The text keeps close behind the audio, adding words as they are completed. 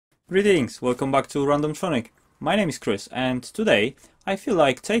Greetings, welcome back to Randomtronic. My name is Chris and today I feel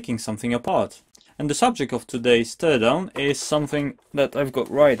like taking something apart. And the subject of today's teardown is something that I've got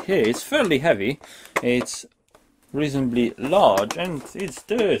right here. It's fairly heavy, it's reasonably large, and it's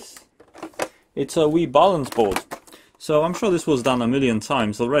this. It's a Wii balance board. So I'm sure this was done a million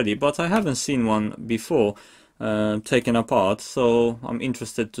times already, but I haven't seen one before taken apart, so I'm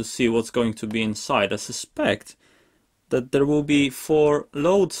interested to see what's going to be inside. I suspect that there will be 4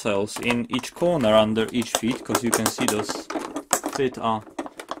 load cells in each corner under each feet, because you can see those feet are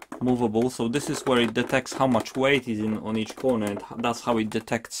movable. So this is where it detects how much weight is on each corner, and that's how it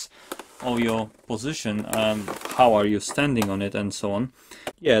detects all your position, how are you standing on it, and so on.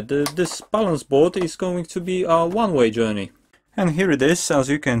 Yeah, this balance board is going to be a one-way journey. And here it is. As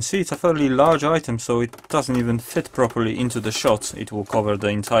you can see, it's a fairly large item, so it doesn't even fit properly into the shot. It will cover the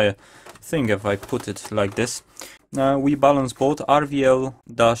entire thing if I put it like this. Wii balance board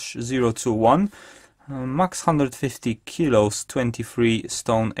RVL-021, max 150 kilos, 23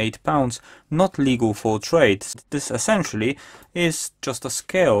 stone 8 pounds, not legal for trade. This essentially is just a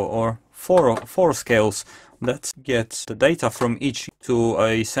scale, or four scales that get the data from each to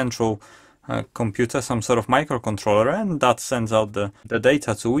a central computer, some sort of microcontroller, and that sends out the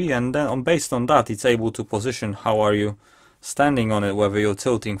data to Wii, and then based on that it's able to position how are you standing on it, whether you're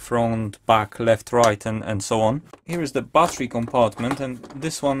tilting front, back, left, right, and so on. Here is the battery compartment, and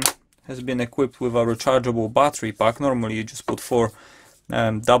this one has been equipped with a rechargeable battery pack. Normally you just put 4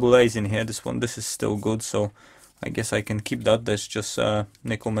 AA's in here. This is still good, so I guess I can keep that. There's just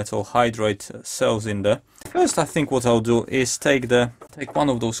nickel metal hydride cells in there. First, I think what I'll do is take one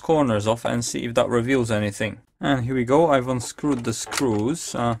of those corners off and see if that reveals anything. And here we go. I've unscrewed the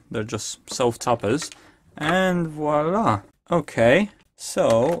screws. They're just self-tappers, and voila. Okay,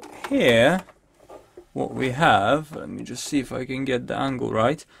 so here what we have, let me just see if I can get the angle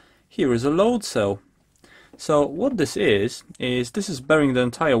right. Here is a load cell. So what this is this is bearing the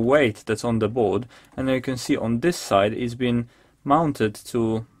entire weight that's on the board, and you can see on this side it's been mounted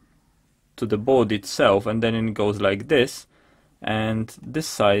to the board itself, and then it goes like this, and this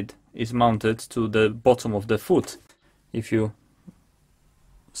side is mounted to the bottom of the foot. If you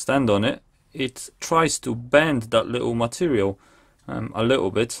stand on it, it tries to bend that little material a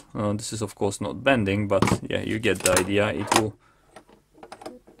little bit. This is of course not bending, but yeah, you get the idea. It will,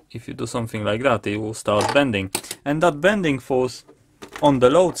 if you do something like that, it will start bending, and that bending force on the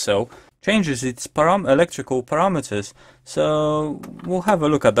load cell changes its electrical parameters. So we'll have a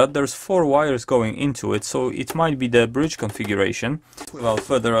look at that. There's 4 wires going into it, so it might be the bridge configuration. Without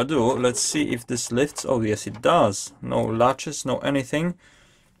further ado, let's see if this lifts. Oh yes, it does. No latches, no anything.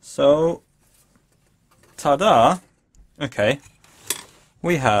 So ta-da! Okay,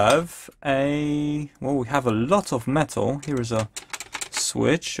 we have a lot of metal. Here is a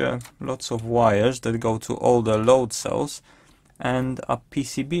switch, lots of wires that go to all the load cells, and a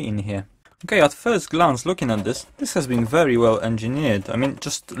PCB in here. Okay, at first glance, looking at this has been very well engineered. I mean,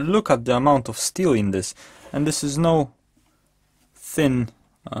 just look at the amount of steel in this, and this is no thin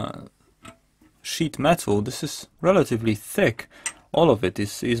sheet metal. This is relatively thick. All of it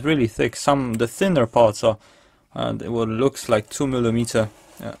is really thick. The thinner parts are what looks like 2mm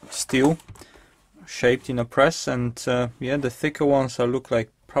steel shaped in a press, and yeah, the thicker ones look like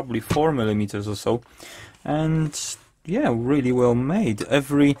probably 4mm or so. And yeah, really well made.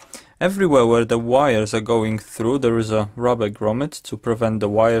 Everywhere where the wires are going through, there is a rubber grommet to prevent the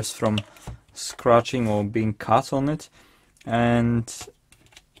wires from scratching or being cut on it. And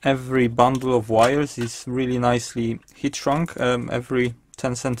every bundle of wires is really nicely heat shrunk every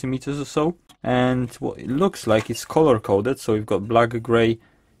 10 centimeters or so. And what it looks like is color coded, so we've got black, grey,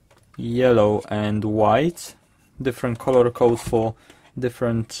 yellow and white. Different color code for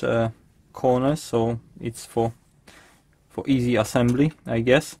different corners, so it's for easy assembly, I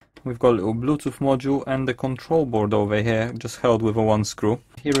guess. We've got a little Bluetooth module and the control board over here, just held with a 1 screw.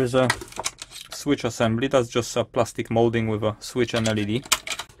 Here is a switch assembly. That's just a plastic molding with a switch and LED.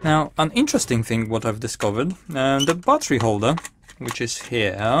 Now, an interesting thing what I've discovered, the battery holder, which is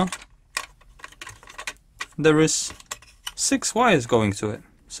here, there is 6 wires going to it.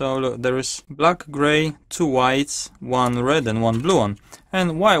 So look, there is black, grey, 2 whites, 1 red and 1 blue one.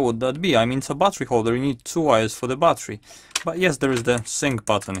 And why would that be? I mean, it's a battery holder, you need 2 wires for the battery. But yes, there is the sync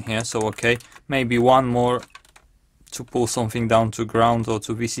button here, so okay, maybe 1 more to pull something down to ground or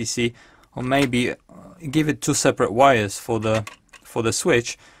to VCC, or maybe give it 2 separate wires for the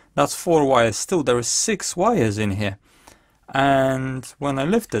switch. That's 4 wires. Still, there is 6 wires in here. And when I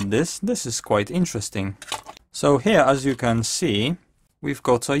lifted this is quite interesting. So here, as you can see, we've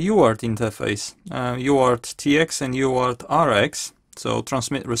got a UART interface, UART TX and UART RX. so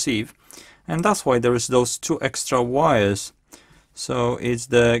transmit receive, and that's why there is those two extra wires. So it's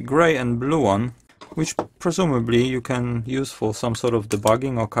the grey and blue one, which presumably you can use for some sort of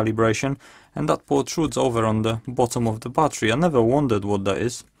debugging or calibration, and that protrudes over on the bottom of the battery. I never wondered what that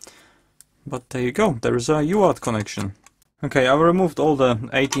is, but there you go, there is a UART connection. Okay, I've removed all the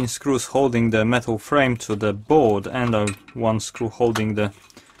 18 screws holding the metal frame to the board, and one screw holding the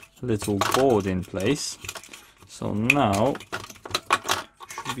little board in place. So now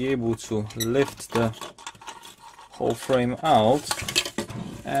should be able to lift the whole frame out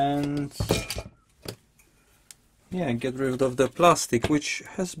and yeah, get rid of the plastic, which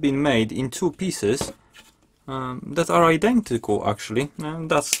has been made in two pieces that are identical actually,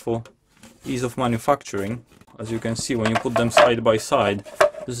 and that's for ease of manufacturing. As you can see, when you put them side by side,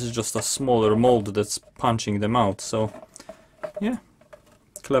 this is just a smaller mold that's punching them out, so yeah,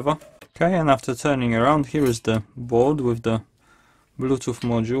 clever. Okay, and after turning around, here is the board with the Bluetooth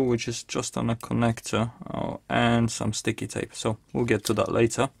module, which is just on a connector, and some sticky tape, so we'll get to that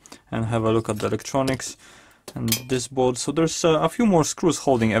later and have a look at the electronics and this board. So there's a few more screws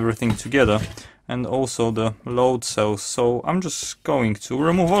holding everything together, and also the load cells, so I'm just going to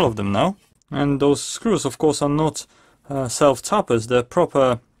remove all of them now. And those screws, of course, are not self-tappers, they're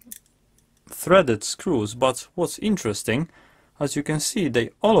proper threaded screws, but what's interesting, as you can see,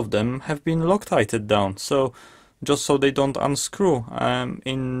 all of them have been Loctited down, so just so they don't unscrew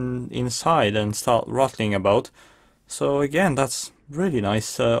inside and start rattling about. So again, that's really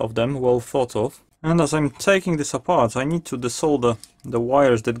nice of them, well thought of. And as I'm taking this apart, I need to desolder the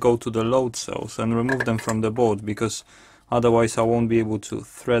wires that go to the load cells and remove them from the board, because otherwise I won't be able to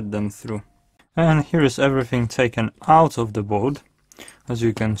thread them through. And here is everything taken out of the board. As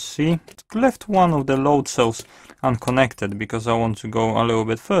you can see, I left one of the load cells unconnected because I want to go a little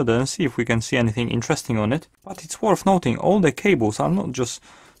bit further and see if we can see anything interesting on it. But it's worth noting, all the cables are not just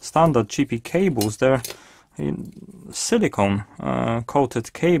standard cheapy cables, they're silicone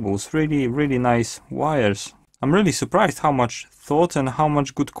coated cables, really nice wires. I'm really surprised how much thought and how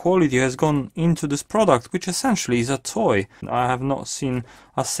much good quality has gone into this product, which essentially is a toy. I have not seen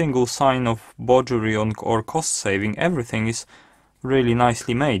a single sign of bodgery or cost saving. Everything is really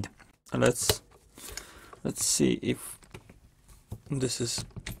nicely made. Let's see if this is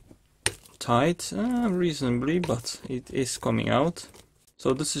tight reasonably, but it is coming out.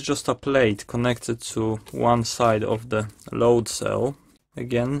 So this is just a plate connected to one side of the load cell.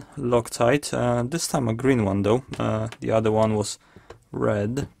 Again, Loctite, this time a green one though, the other one was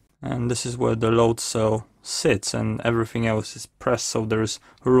red. And this is where the load cell sits, and everything else is pressed, so there is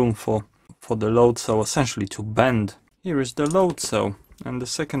room for the load cell essentially to bend. Here is the load cell, and the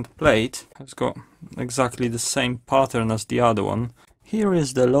second plate has got exactly the same pattern as the other one. Here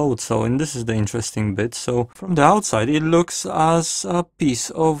is the load cell, and this is the interesting bit. So from the outside it looks as a piece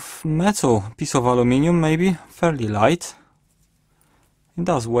of metal, piece of aluminium maybe, fairly light. It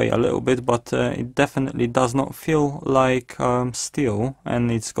does weigh a little bit, but it definitely does not feel like steel,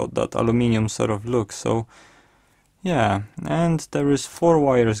 and it's got that aluminium sort of look. So yeah, and there is 4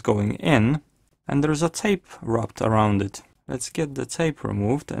 wires going in, and there's a tape wrapped around it. Let's get the tape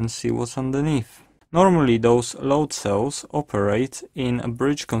removed and see what's underneath. Normally those load cells operate in a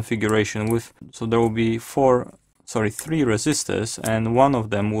bridge configuration so there will be 3 resistors, and one of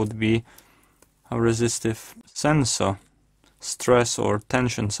them would be a resistive sensor, stress or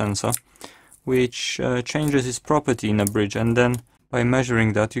tension sensor, which changes its property in a bridge, and then by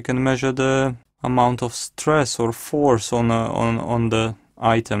measuring that you can measure the amount of stress or force on the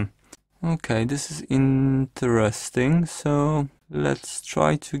item. Okay, this is interesting, so let's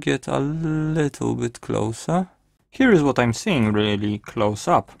try to get a little bit closer. Here is what I'm seeing really close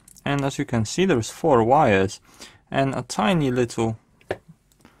up, and as you can see there's 4 wires and a tiny little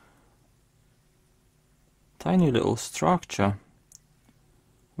structure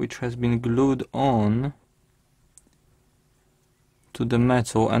which has been glued on to the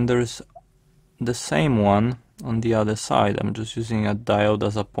metal, and there's the same one on the other side. I'm just using a diode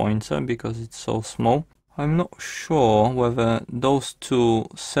as a pointer because it's so small. I'm not sure whether those 2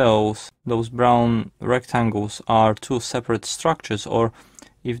 cells, those brown rectangles, are 2 separate structures, or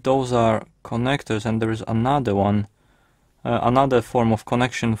if those are connectors and there is another one, another form of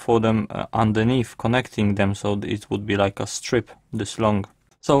connection for them underneath, connecting them, so it would be like a strip this long.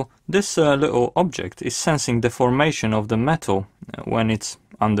 So this little object is sensing the formation of the metal when it's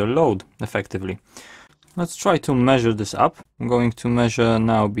under load, effectively. Let's try to measure this up. I'm going to measure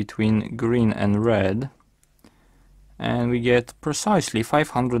now between green and red, and we get precisely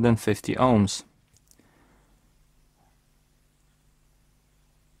 550 ohms.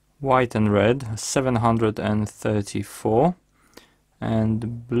 White and red, 734.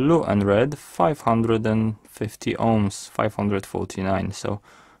 and blue and red 550 ohms, 549, so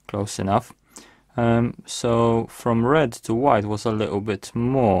close enough. So from red to white was a little bit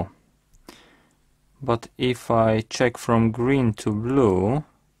more, but if I check from green to blue,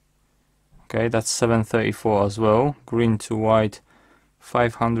 okay, that's 734 as well. Green to white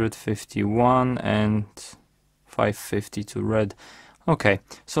 551 and 550 to red. Okay,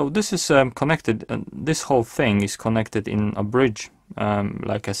 so this is connected, this whole thing is connected in a bridge,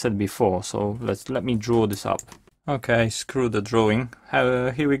 like I said before, so let me draw this up. Okay, screw the drawing.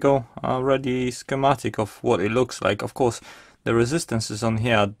 Here we go, already schematic of what it looks like. Of course, the resistances on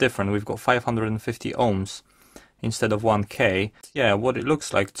here are different. We've got 550 ohms instead of 1k. Yeah, what it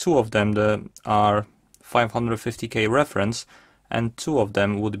looks like, two of them are 550k reference, and two of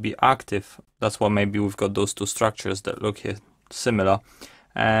them would be active. That's why maybe we've got those two structures that look here similar,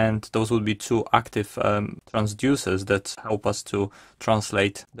 and those would be two active transducers that help us to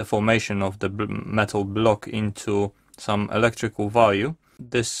translate the formation of the metal block into some electrical value.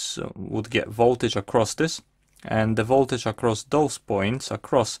 This would get voltage across this, and the voltage across those points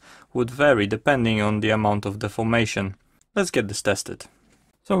across would vary depending on the amount of deformation. Let's get this tested.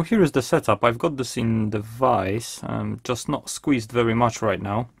 So here is the setup. I've got this in the vise, just not squeezed very much right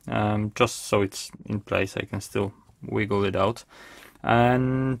now, just so it's in place. I can still wiggle it out,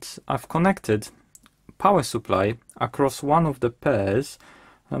 and I've connected power supply across one of the pairs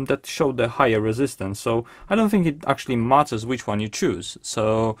that show the higher resistance. So I don't think it actually matters which one you choose.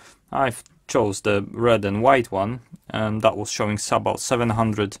 So I've chose the red and white one, and that was showing about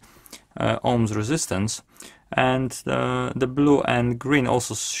 700 ohms resistance, and the blue and green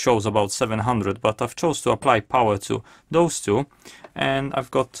also shows about 700, but I've chose to apply power to those two, and I've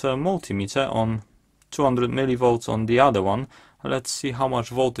got a multimeter on 200 millivolts on the other one. Let's see how much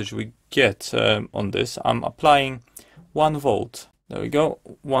voltage we get on this. I'm applying 1 volt. There we go,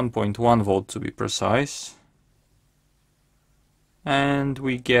 1.1 volt to be precise. And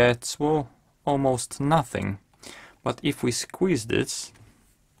we get, well, almost nothing. But if we squeeze this,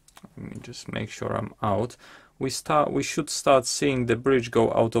 let me just make sure I'm out, we should start seeing the bridge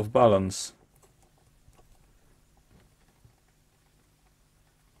go out of balance.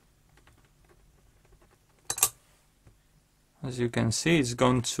 As you can see, it's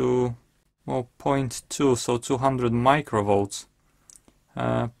gone to, well, 0.2, so 200 microvolts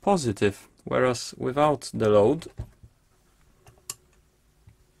positive, whereas without the load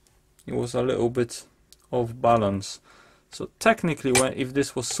it was a little bit off balance. So technically, if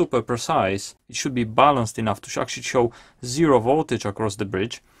this was super precise, it should be balanced enough to actually show 0 voltage across the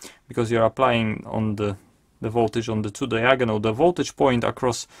bridge, because you're applying on the voltage on the two diagonal. The voltage point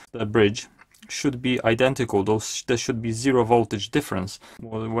across the bridge should be identical. There should be 0 voltage difference.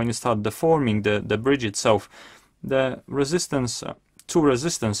 Well, when you start deforming the bridge itself, the resistance, two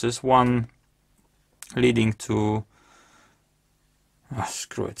resistances, one leading to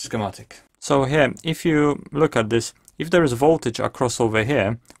screw it, schematic. So here, if you look at this, if there is voltage across over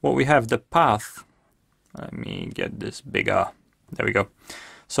here, what we have, the path, let me get this bigger, there we go.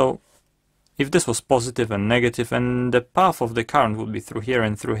 So if this was positive and negative, and the path of the current would be through here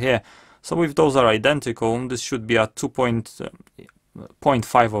and through here, so if those are identical, this should be at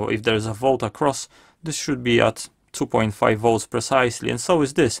 2.5, or if there's a volt across, this should be at 2.5 volts precisely, and so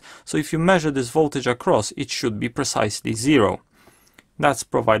is this. So if you measure this voltage across, it should be precisely 0. That's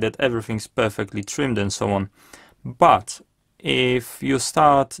provided everything's perfectly trimmed and so on. But if you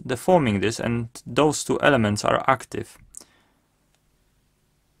start deforming this and those two elements are active,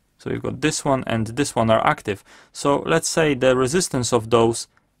 so you've got this one and this one are active, so let's say the resistance of those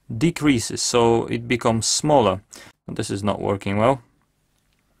decreases, so it becomes smaller. This is not working well.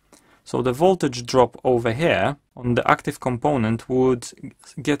 So the voltage drop over here on the active component would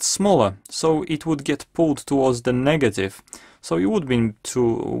get smaller, so it would get pulled towards the negative. So it wouldn't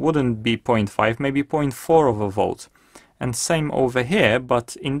be 0.5, maybe 0.4 of a volt. And same over here,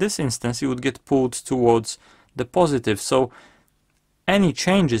 but in this instance you would get pulled towards the positive. So any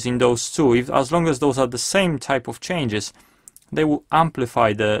changes in those two, as long as those are the same type of changes, they will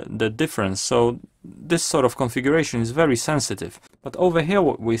amplify the difference. So this sort of configuration is very sensitive. But over here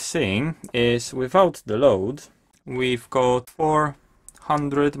what we're seeing is, without the load, we've got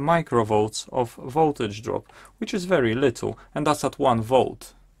 400 microvolts of voltage drop, which is very little, and that's at 1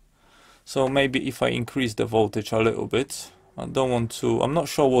 volt. So maybe if I increase the voltage a little bit, I'm not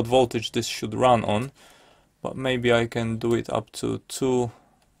sure what voltage this should run on, but maybe I can do it up to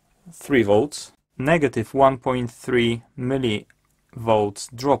 3 volts. Negative 1.3 millivolts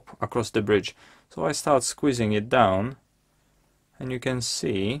drop across the bridge. So I start squeezing it down, and you can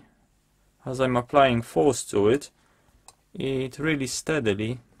see, as I'm applying force to it, it really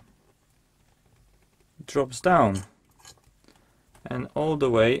steadily drops down and all the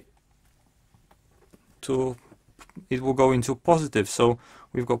way to, it will go into positive. So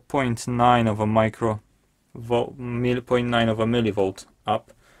we've got 0.9 of a microvolt, 0.9 of a millivolt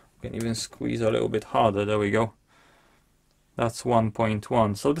up. We can even squeeze a little bit harder. There we go. That's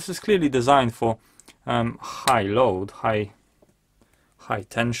 1.1. So this is clearly designed for high load, high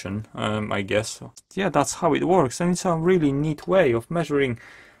tension, I guess. So, yeah, that's how it works, and it's a really neat way of measuring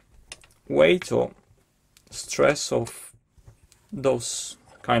weight or stress of those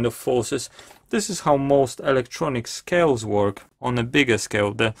kind of forces. This is how most electronic scales work on a bigger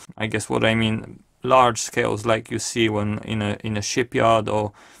scale. I guess what I mean, large scales like you see when in a shipyard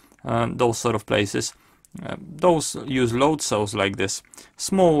or those sort of places. Those use load cells like this.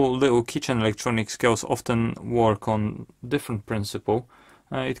 Small little kitchen electronic scales often work on different principle.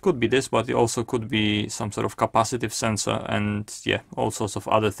 It could be this, but it also could be some sort of capacitive sensor and yeah, all sorts of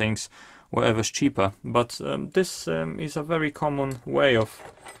other things, whatever's cheaper. But this is a very common way of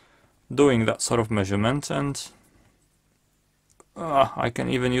doing that sort of measurement, and I can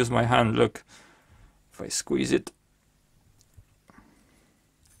even use my hand. Look, if I squeeze it.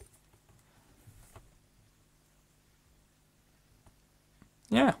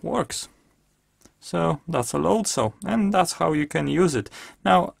 Yeah, works. So that's a load cell, and that's how you can use it.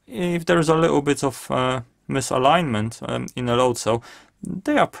 Now, if there is a little bit of misalignment in a load cell,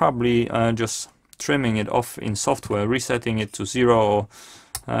 they are probably just trimming it off in software, resetting it to 0 or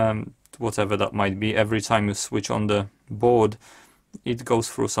whatever that might be. Every time you switch on the board, it goes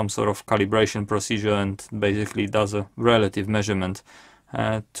through some sort of calibration procedure and basically does a relative measurement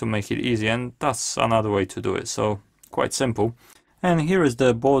to make it easy, and that's another way to do it. So quite simple. And here is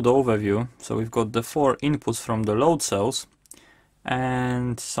the board overview. So we've got the 4 inputs from the load cells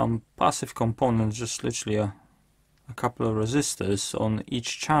and some passive components, just literally a couple of resistors on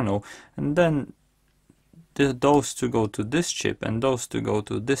each channel, and then those to go to this chip and those to go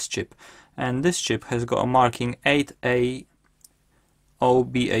to this chip. And this chip has got a marking 8A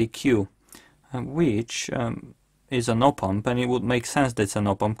OBAQ, which is an op-amp, and it would make sense that it's an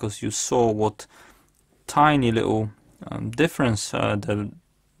op-amp because you saw what tiny little difference the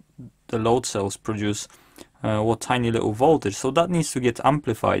load cells produce, what tiny little voltage. So that needs to get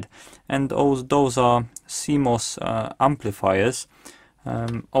amplified, and those are CMOS amplifiers,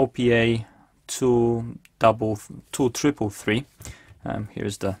 OPA 23333.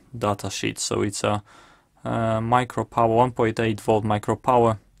 Here's the data sheet. So it's a micro power 1.8 volt micro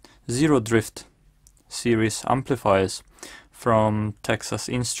power zero drift series amplifiers from Texas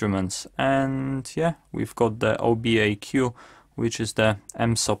Instruments. And yeah, we've got the OBAQ, which is the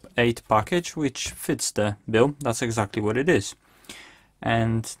MSOP 8 package, which fits the bill. That's exactly what it is.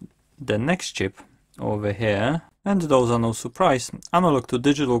 And the next chip over here, and those are no surprise, analog to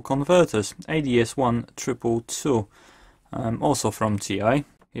digital converters, ADS1222, also from TI.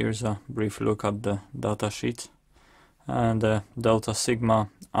 Here's a brief look at the datasheet. And the Delta Sigma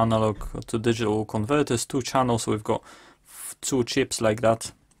analog to digital converters, 2 channels. We've got 2 chips like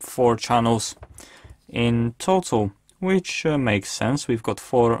that, 4 channels in total, which makes sense. We've got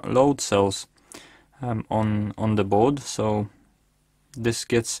 4 load cells on the board, so this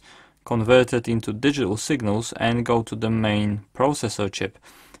gets converted into digital signals and go to the main processor chip.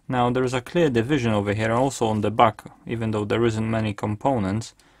 Now there is a clear division over here, also on the back, even though there isn't many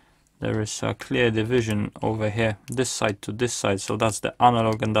components. There is a clear division over here, this side to this side, so that's the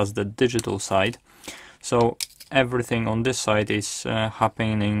analog and that's the digital side. So everything on this side is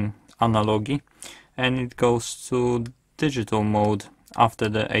happening analogy, and it goes to digital mode after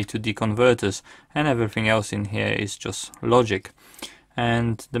the A to D converters, and everything else in here is just logic.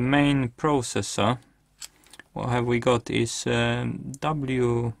 And the main processor, what have we got, is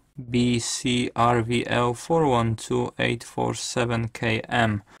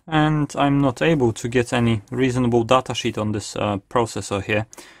WBCRVL412847KM, and I'm not able to get any reasonable datasheet on this processor here.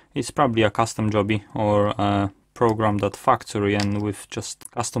 It's probably a custom jobby or a program.factory and with just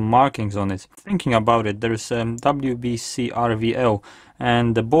custom markings on it. Thinking about it, there is WBCRVL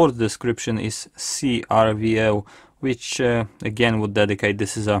and the board description is CRVL, which again would dedicate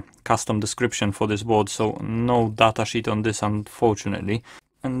this is a custom description for this board, so no datasheet on this, unfortunately.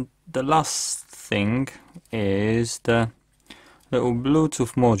 And the last thing is the little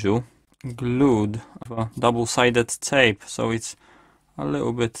Bluetooth module glued with a double-sided tape, so it's a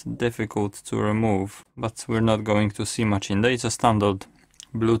little bit difficult to remove, but we're not going to see much in there. It's a standard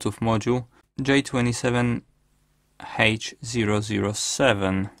Bluetooth module,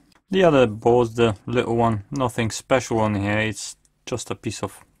 J27H007. The other board, the little one, nothing special on here, it's just a piece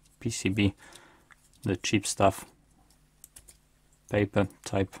of PCB, the cheap stuff. paper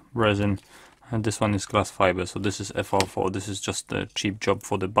type resin, and this one is glass fiber, so this is FR4. This is just a cheap job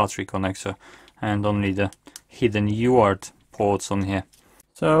for the battery connector and only the hidden UART ports on here.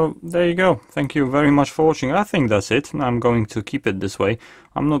 So there you go. Thank you very much for watching. I think that's it. I'm going to keep it this way.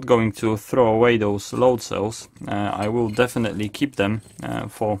 I'm not going to throw away those load cells. I will definitely keep them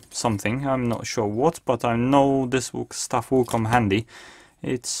for something. I'm not sure what, but I know this stuff will come handy.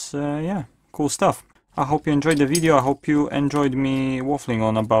 It's yeah, cool stuff. I hope you enjoyed the video. I hope you enjoyed me waffling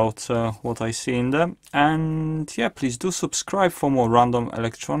on about what I see in there. And yeah, please do subscribe for more random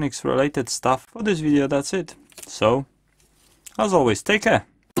electronics related stuff. For this video, that's it. So, as always, take care.